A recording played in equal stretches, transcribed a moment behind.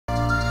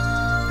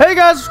Hey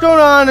guys, what's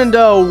going on, and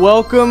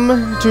welcome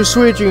to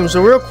Sweet Dreams.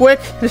 So real quick,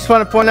 just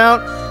want to point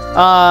out,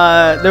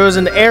 there was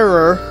an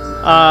error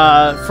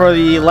for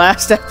the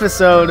last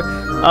episode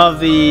of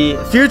the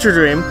Future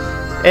Dream.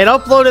 It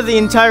uploaded the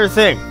entire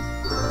thing,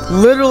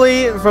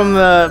 literally from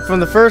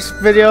the first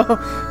video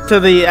to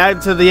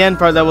the end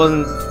part that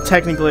wasn't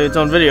technically its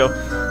own video.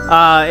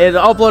 It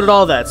uploaded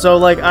all that. So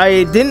like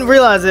I didn't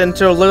realize it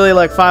until literally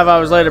like 5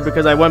 hours later,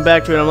 because I went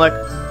back to it and I'm like,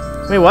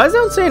 wait, why is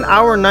that saying 1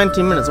 hour and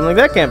 19 minutes? I'm like,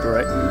 that can't be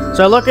right.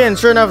 So I look in, and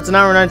sure enough, it's 1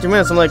 hour and 19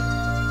 minutes. I'm like,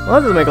 well,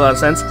 that doesn't make a lot of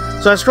sense.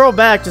 So I scroll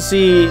back to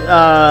see,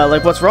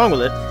 like, what's wrong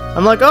with it.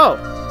 I'm like, oh,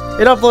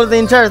 it uploaded the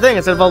entire thing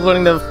instead of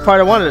uploading the part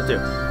I wanted it to.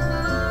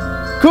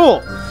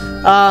 Cool.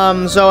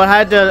 So I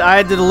had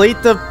to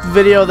delete the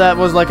video that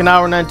was like 1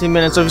 hour and 19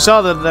 minutes. So if you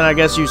saw that, then I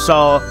guess you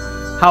saw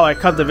how I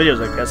cut the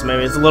videos, I guess.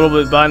 Maybe it's a little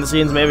bit behind the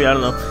scenes, maybe, I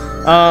don't know.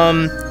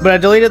 But I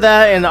deleted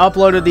that and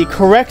uploaded the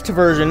correct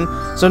version.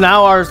 So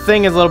now our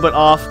thing is a little bit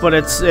off, but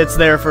it's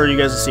there for you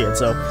guys to see it.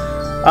 So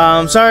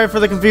sorry for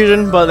the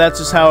confusion, but that's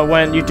just how it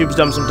went. YouTube's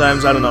dumb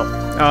sometimes. I don't know.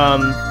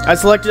 I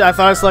thought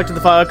I selected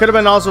the file. It could have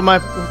been also my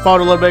fault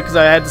a little bit because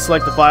I had to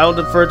select the file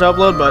for it to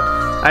upload, but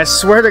I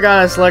swear to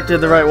God I selected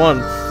the right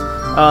one.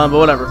 But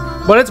whatever.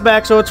 But it's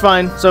back, so it's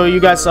fine. So you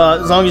guys saw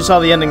it. As long as you saw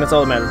the ending, that's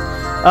all that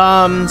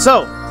matters.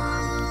 So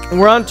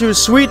we're on to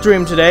Sweet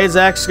Dream today.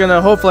 Zach's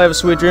gonna hopefully have a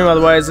sweet dream.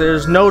 Otherwise,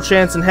 there's no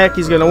chance in heck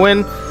he's gonna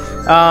win.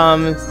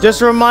 Just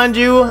to remind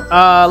you,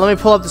 let me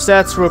pull up the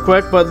stats real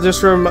quick, but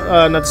just not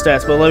the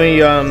stats, but let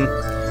me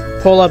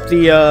pull up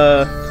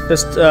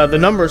the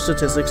number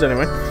statistics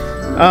anyway.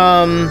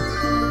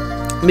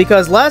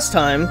 Because last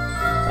time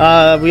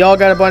we all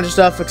got a bunch of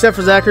stuff except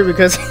for Zachary,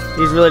 because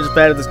he's really just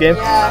bad at this game.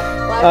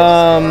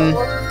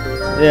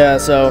 Yeah,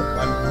 so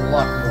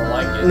luck, more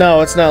like it.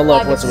 No, it's not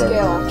luck whatsoever.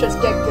 Skill. Just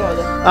get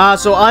good.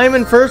 So I'm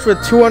in first with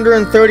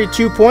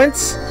 232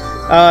 points.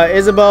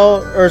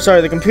 Isabel, or sorry,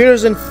 the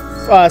computer's in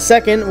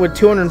second with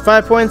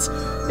 205 points.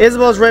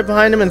 Isabel's right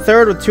behind him in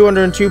third with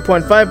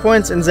 202.5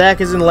 points, and Zach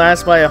is in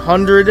last by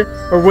 100,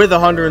 or with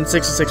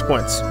 166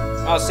 points.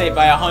 I'll say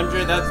by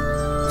 100. That's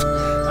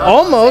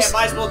almost. I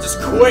might as well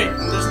just quit.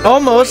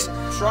 Almost.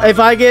 If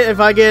I get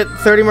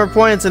 30 more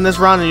points in this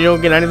round and you don't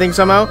get anything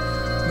somehow,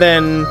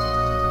 then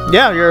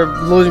yeah, you're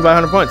losing by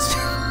 100 points.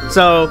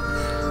 So,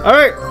 all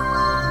right,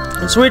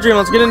 Sweet Dream.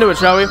 Let's get into it,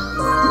 shall we?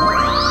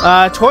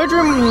 Toy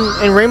Dream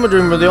and Rainbow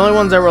Dream were the only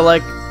ones that were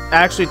like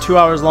actually 2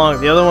 hours long.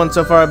 The other ones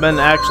so far have been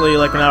actually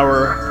like an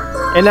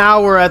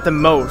hour at the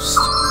most.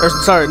 Or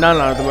sorry, not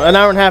an hour at the most, an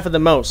hour and a half at the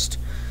most.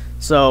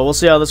 So we'll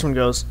see how this one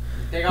goes.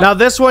 Now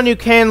this one you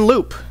can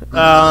loop.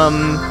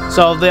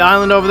 So the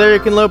island over there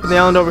you can loop, and the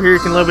island over here you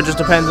can loop. It just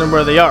depends on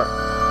where they are.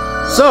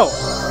 So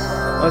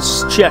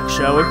let's check,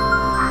 shall we?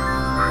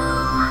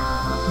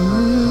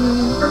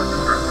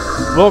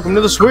 Welcome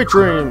to the Sweet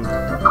Dream.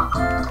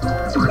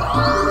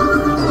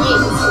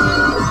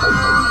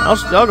 I'll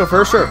go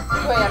first, sure. Wait,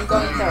 I'm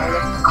going third.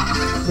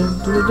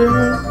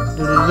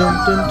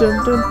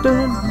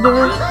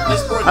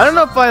 I don't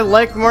know if I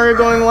like Mario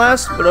going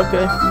last, but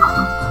okay.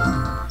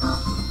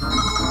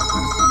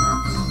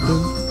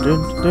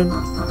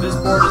 This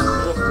board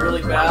is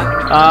really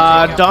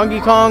bad.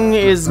 Donkey Kong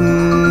is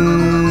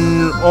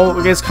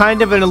it's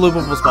kind of in a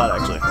loopable spot,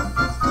 actually.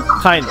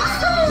 Kind of.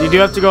 You do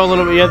have to go a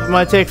little bit. You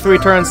might take 3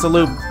 turns to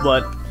loop,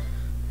 but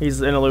he's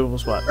in a loopable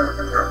spot.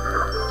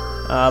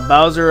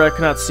 Bowser I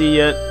cannot see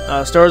yet.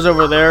 Star's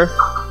over there.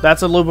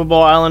 That's a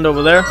loopable island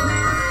over there.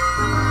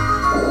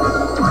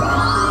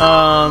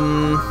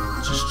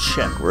 Just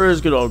check. Where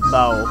is good old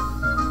Bow?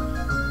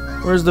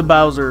 Where's the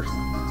Bowser?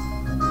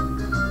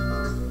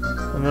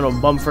 I'm in a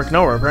bumfrick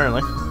nowhere,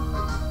 apparently.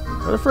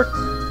 Where the frick?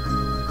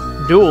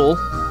 Duel?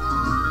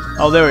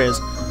 Oh, there he is.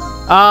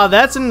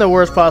 That's in the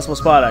worst possible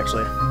spot,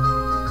 actually.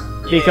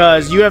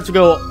 Because you have to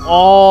go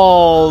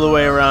all the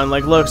way around.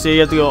 Like, look, see,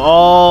 you have to go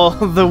all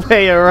the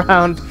way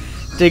around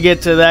to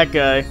get to that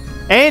guy.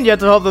 And you have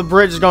to hope the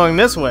bridge is going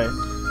this way.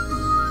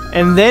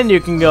 And then you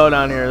can go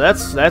down here.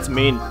 That's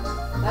mean.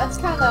 That's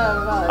kind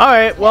of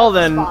alright, well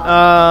then,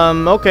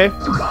 okay.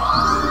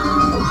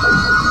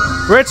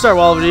 Great start,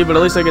 Wallaby, but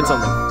at least I get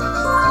something.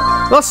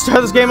 Let's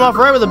start this game off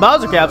right with a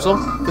Bowser capsule.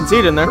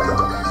 Concede in there. No,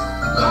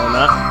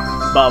 not.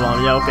 Bob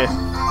on, yeah, okay.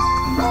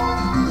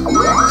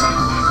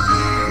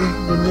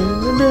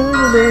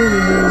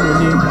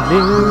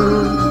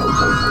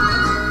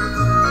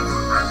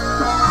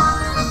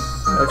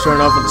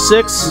 Starting off with a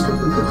 6.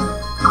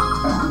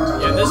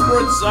 Yeah, this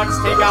board sucks.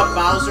 Take out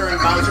Bowser and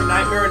Bowser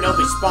Nightmare, and they'll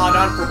be spot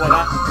on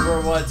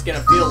for what it's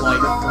gonna feel like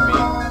for me.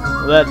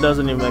 Well, that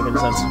doesn't even make any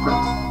sense.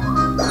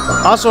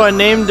 Also, I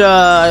named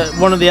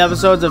one of the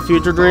episodes of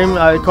Future Dream.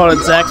 I called it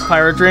Zach's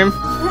Pirate Dream,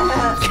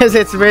 because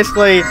it's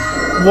basically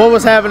what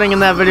was happening in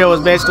that video was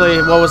basically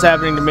what was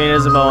happening to me and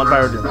Isabel on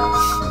Pirate Dream.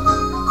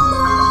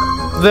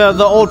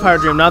 The old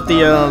Pirate Dream, not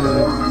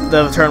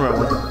the tournament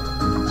one.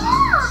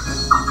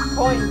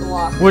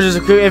 Which is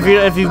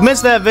if you've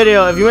missed that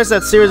video, if you missed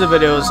that series of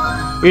videos,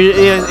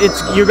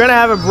 you're gonna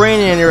have a brain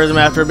aneurysm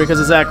after it because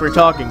of Zachary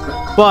talking.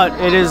 But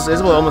it is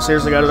Isabel almost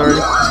seriously got it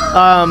already.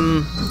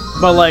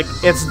 but like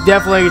it's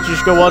definitely you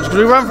should go watch because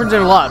we reference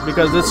it a lot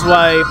because this is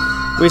why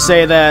we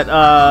say that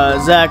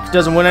Zach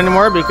doesn't win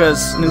anymore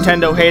because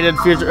Nintendo hated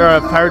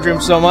Power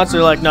Dreams so much.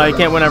 They're like, no, you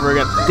can't win ever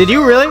again. Did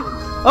you really?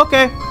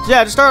 Okay,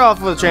 yeah, just start off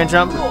with a chain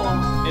jump.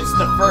 It's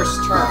the first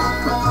turn.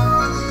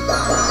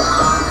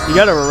 You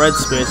got a red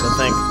space, I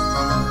think.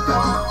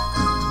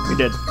 We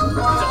did. He's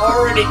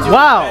already doing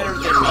better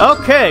than me.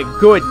 Okay,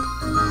 good.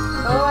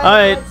 Oh,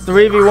 Alright,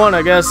 3v1,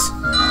 I guess.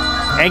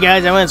 Hey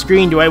guys, I'm on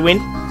screen. Do I win?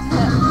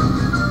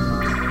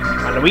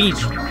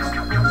 Luigi.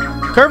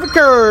 Curve.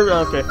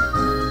 Okay.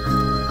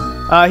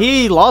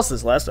 He lost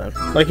this last time.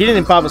 Like, he didn't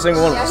even pop a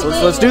single one of us.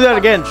 Let's do that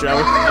again, shall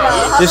we?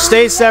 Just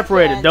stay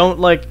separated. Don't,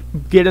 like,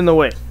 get in the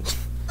way.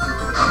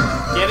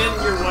 Get in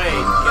your way.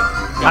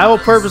 I will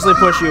purposely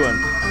push you in.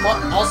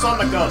 Also,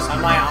 I'm a ghost.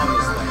 I'm on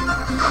this thing.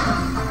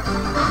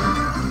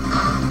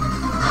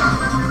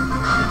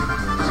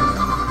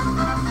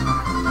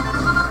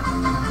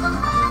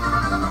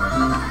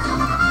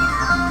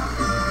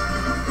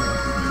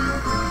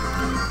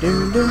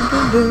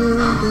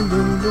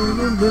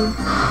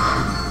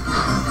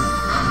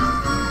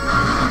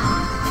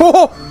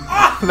 Whoa!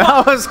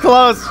 That was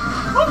close.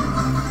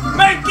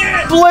 Make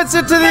it! Blitz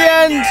it to the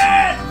end.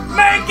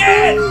 Make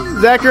it!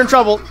 Zach, you're in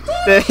trouble.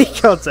 He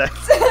killed Zach.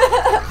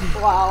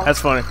 Wow. That's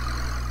funny.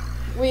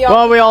 We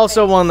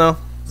also won though.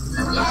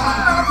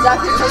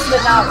 Zachary just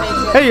did not make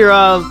it. Hey, your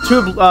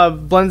tube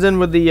blends in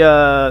with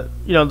the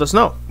you know, the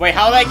snow. Wait,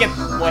 how did I get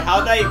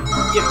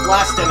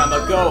blasted? I'm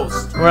a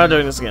ghost. We're not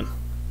doing this again.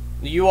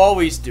 You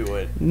always do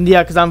it.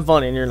 Yeah, because I'm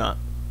funny and you're not.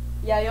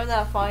 Yeah, you're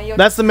not funny.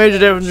 That's the major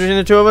difference between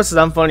the two of us, is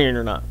I'm funny and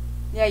you're not.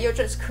 Yeah, you're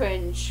just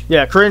cringe.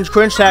 Yeah,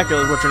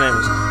 cringe-tacular is what your name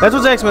is. That's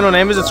what Zach's middle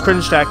name is, it's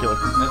cringe-tacular.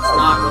 That's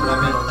not what my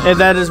middle name is. And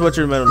that is what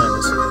your middle name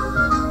is.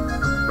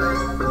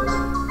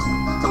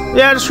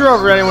 Yeah, just screw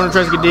over anyone who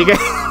tries to get DK.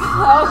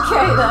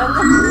 Okay, then.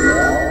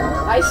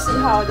 I see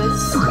how it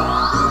is.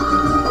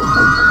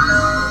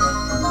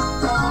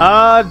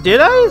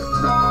 Did I?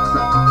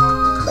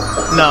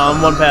 No,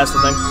 I'm one past the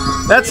thing.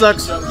 That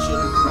sucks.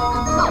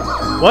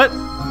 What?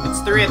 It's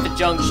 3 at the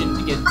junction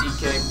to get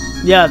DK.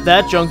 Yeah,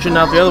 that junction,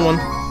 not the other one.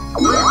 Yeah,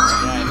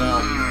 I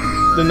know.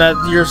 Then that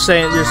your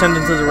sentence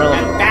is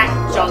irrelevant. At that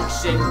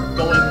junction,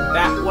 going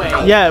that way.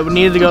 Yeah, it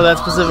needed to go that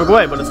specific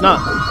way, but it's not.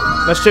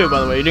 That's 2,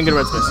 by the way. You didn't get a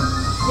red space.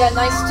 Yeah,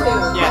 nice too.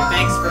 Yeah,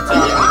 thanks for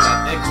telling me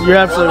that. Thanks for You're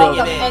absolutely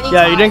rolling welcome. it in.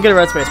 Yeah, you didn't get a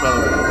red space, by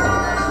the way.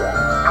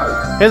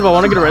 Hey, Isabel,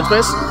 want to get a red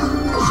space?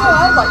 Sure,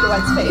 I'd like a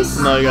red space.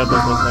 No, you got a blue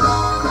space thing.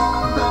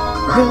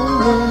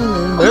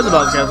 There's the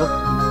boss castle.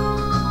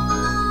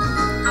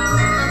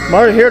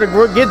 Mario here to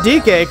get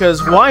DK,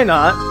 because why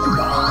not?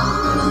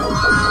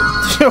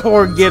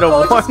 Or get a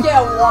 1. Just get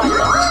a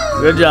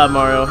 1. Good job,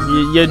 Mario.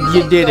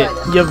 You did it.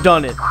 You've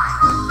done it.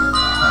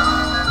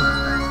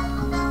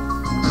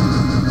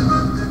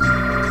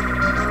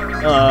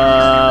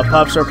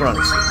 Pop Star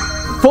Piranhas.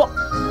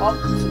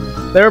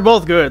 They were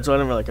both good, so I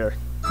didn't really care.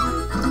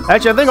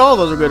 Actually, I think all of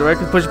those are good, right?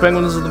 Because Push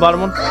Penguins is the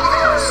bottom one.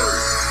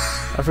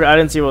 I forgot. I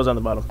didn't see what was on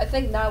the bottom. I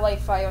think Nightlight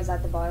Fire was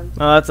at the bottom.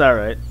 Oh, that's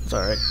alright. It's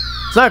alright.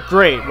 It's not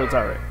great, but it's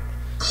alright.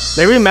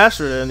 They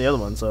remastered it in the other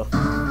one, so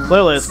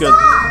clearly it's good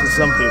to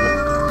some people.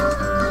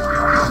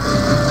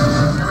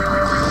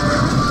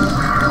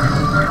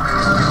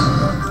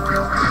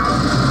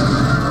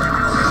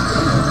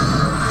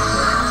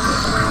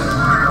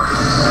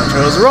 I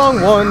chose the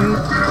wrong one.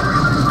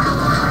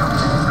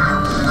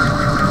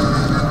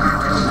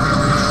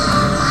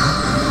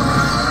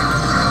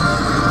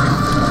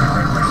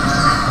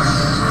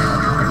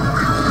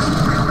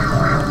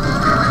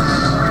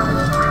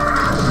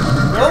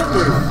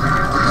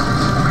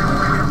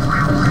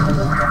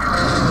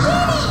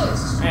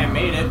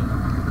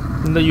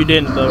 No, you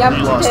didn't, though. Yep,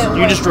 you lost.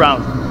 You just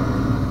drowned.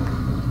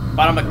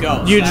 But I'm a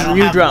ghost. You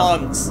have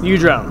drowned. Lungs. You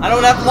drowned. I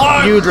don't have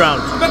lungs. You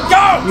drowned. I'm a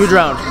ghost. You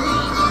drowned.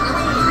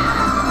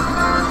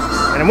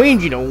 And I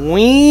need you to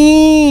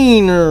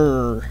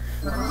wiener.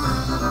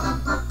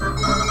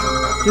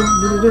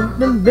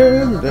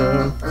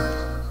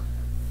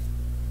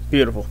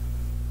 Beautiful.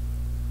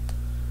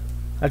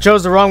 I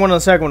chose the wrong one on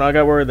the second one. I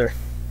got worried there.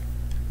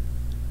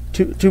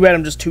 Too bad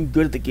I'm just too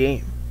good at the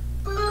game.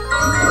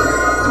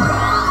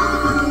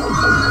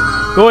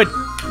 Good.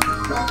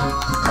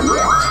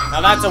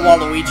 Now that's a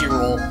Waluigi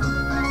roll.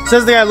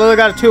 Says the guy literally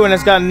got a 2 and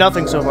it's got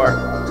nothing so far.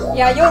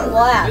 Yeah, you're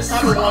last. This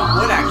time a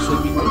 1 would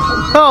actually be good.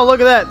 Oh,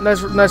 look at that.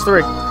 Nice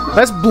 3.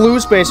 Nice blue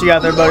space you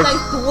got there, buddy. Nice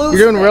blue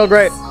You're doing real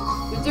great.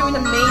 You're doing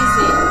amazing.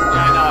 Yeah,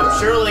 I know. I'm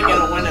surely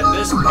gonna win at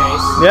this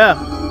pace. Yeah.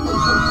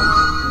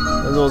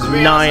 Those To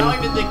be 9. honest, I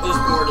don't even think this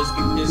board is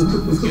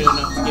good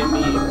enough to get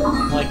me,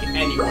 like,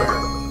 anywhere.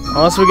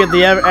 Unless we get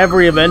the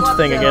every event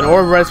thing again,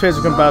 or red space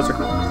with Bowser.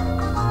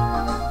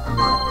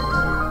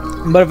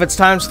 But if it's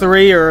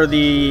 ×3 or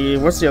the...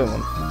 What's the other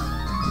one?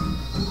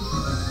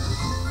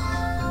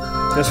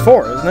 There's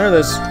 4, isn't there?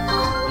 There's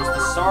the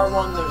star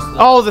one, there's the...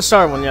 Oh, the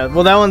star one, yeah.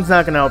 Well, that one's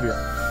not going to help you.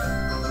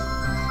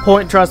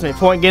 Trust me,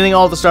 getting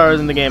all the stars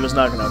in the game is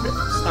not going to help you.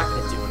 It's not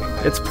going to do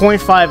anything. It's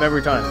 0.5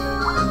 every time.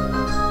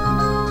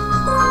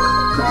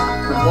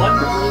 1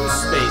 blue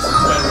space is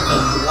better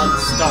than 1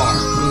 star.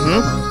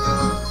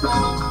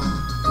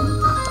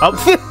 Oh.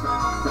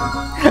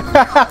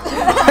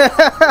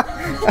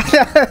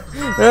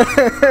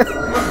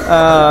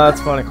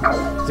 That's funny.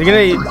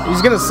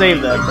 He's gonna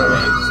save that.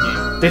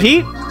 Did he?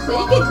 Did he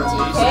get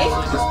DK?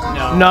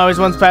 No. No, he's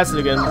once past it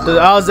again.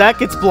 Oh, Zach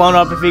gets blown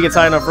up if he gets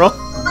high enough roll.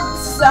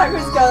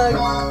 Zachary's gonna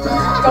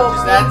go.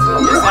 Is that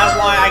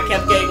why I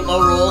kept getting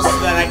low rolls so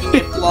that I can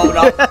get blown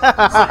up? So it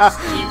just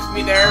keeps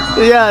me there?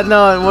 Yeah,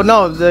 no, well,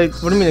 no. What do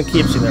you mean it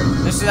keeps you there?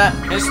 Just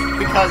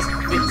because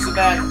so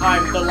that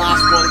I'm the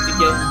last one to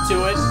get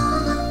to it.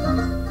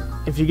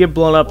 If you get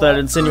blown up, that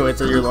insinuates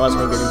that you're the last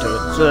one getting to it.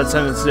 So that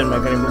sentence didn't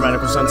make any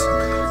grammatical sense.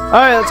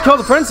 Alright, let's kill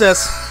the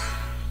princess.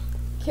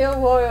 Kill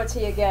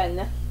royalty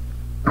again.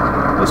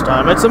 This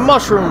time it's a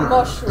mushroom.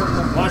 Mushroom.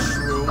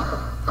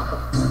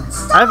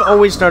 I've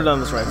always started on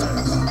this right side.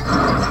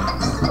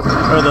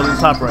 Or the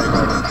top right.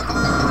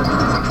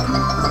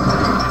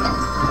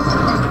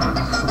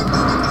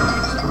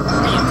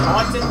 Being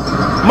taunted?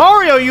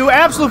 Mario, you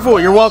absolute fool.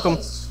 You're welcome.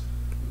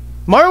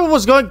 Mario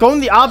was going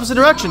the opposite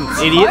direction,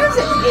 idiot. Mario's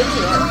an idiot.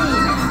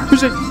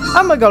 Who's like,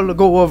 I'm gonna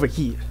go over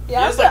here.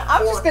 Yeah, He has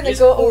I'm just gonna he's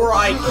go 4 over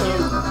IQ.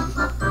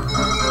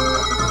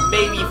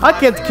 Maybe 5. I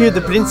can't kill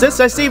the princess.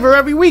 I save her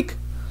every week.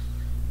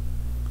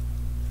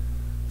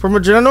 From a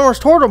ginormous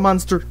turtle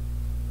monster.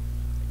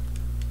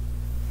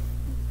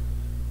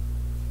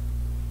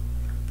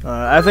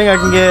 I think I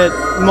can get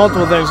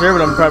multiple things here,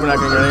 but I'm probably not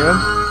gonna get any of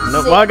them.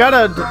 Nope. Well, I got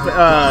a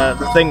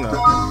thing though.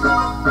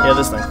 Yeah,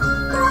 this thing.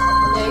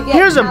 Yeah,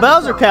 Here's a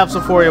Bowser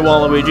capsule for you,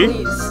 Waluigi.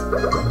 Please.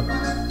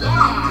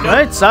 Can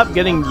I stop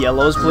getting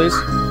yellows, please?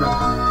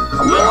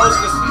 Yellow's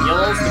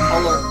the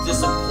color of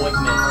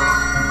disappointment. I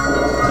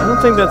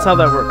don't think that's how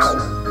that works.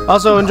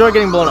 Also, enjoy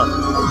getting blown up.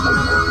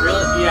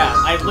 Really? Yeah,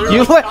 I literally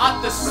You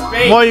got the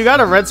space. Well, you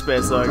got a red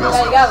space though, I guess.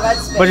 Yeah, you got red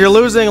space. But you're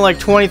losing like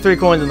 23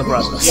 coins in the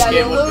process. Yeah,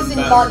 you're It would've losing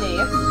been better. money.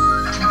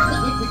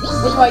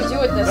 What do I do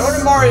with this? Go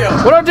to Mario.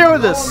 What do I do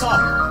with this? Blow him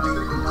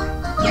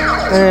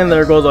up. And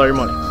there goes all your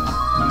money.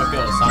 I'm a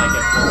ghost. I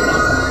get blown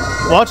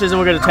up. Watch,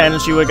 Isabel get a 10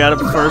 and she would got it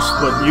first,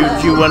 but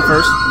you went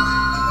first. Still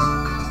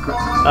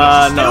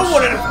No.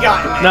 wouldn't have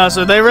gotten it. No,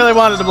 so they really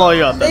wanted to blow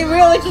you up. They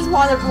really just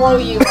want to blow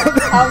you up.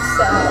 How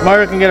sad.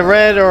 Mario can get a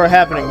red or a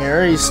happening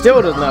here. He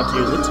still doesn't have to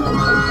use it.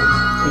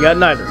 He got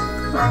neither.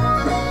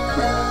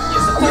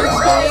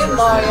 Hey,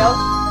 Mario.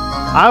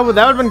 That would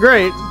have been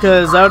great,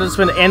 because I would have just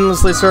been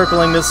endlessly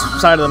circling this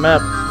side of the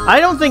map. I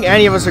don't think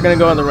any of us are going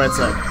to go on the right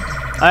side.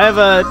 I have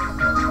a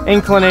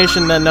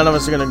inclination that none of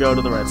us are going to go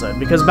to the right side,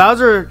 because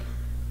Bowser,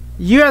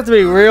 you have to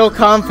be real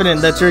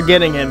confident that you're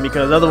getting him,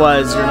 because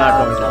otherwise you're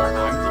not going to.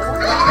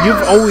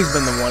 You've always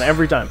been the one,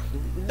 every time.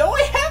 No,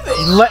 I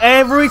haven't.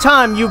 Every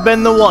time you've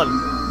been the one.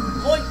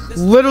 Like, this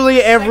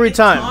Literally every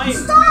second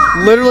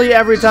time. Literally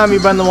every time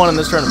you've been the one in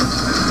this tournament.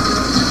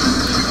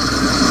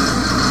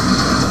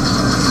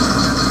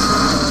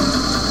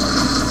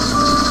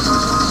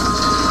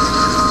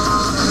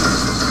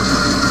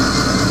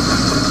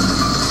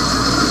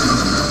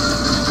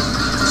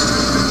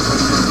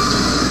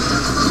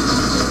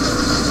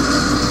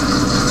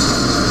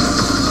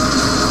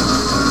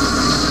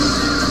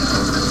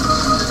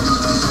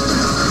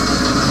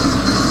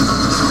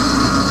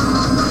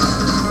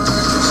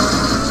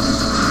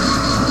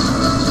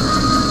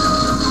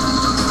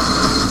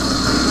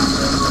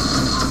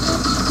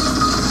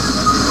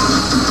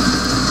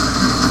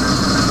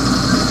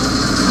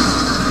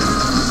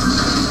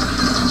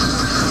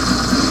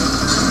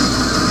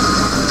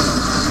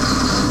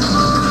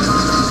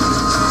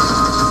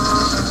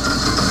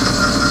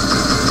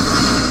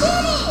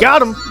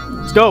 Got him.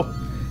 Let's go.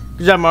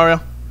 Good job, Mario.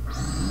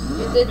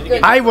 You did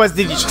good. I was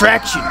the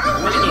distraction. You're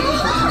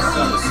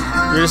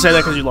gonna say that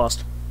because you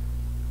lost.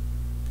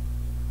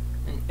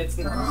 It's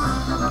like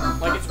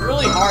it's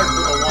really hard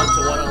for the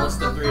 1-to-1 unless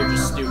the 3 are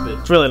just stupid.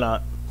 It's really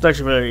not. It's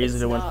actually very easy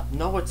to win.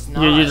 No, it's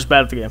not. You're just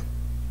bad at the game.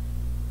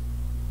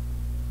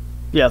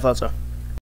 Yeah, I thought so.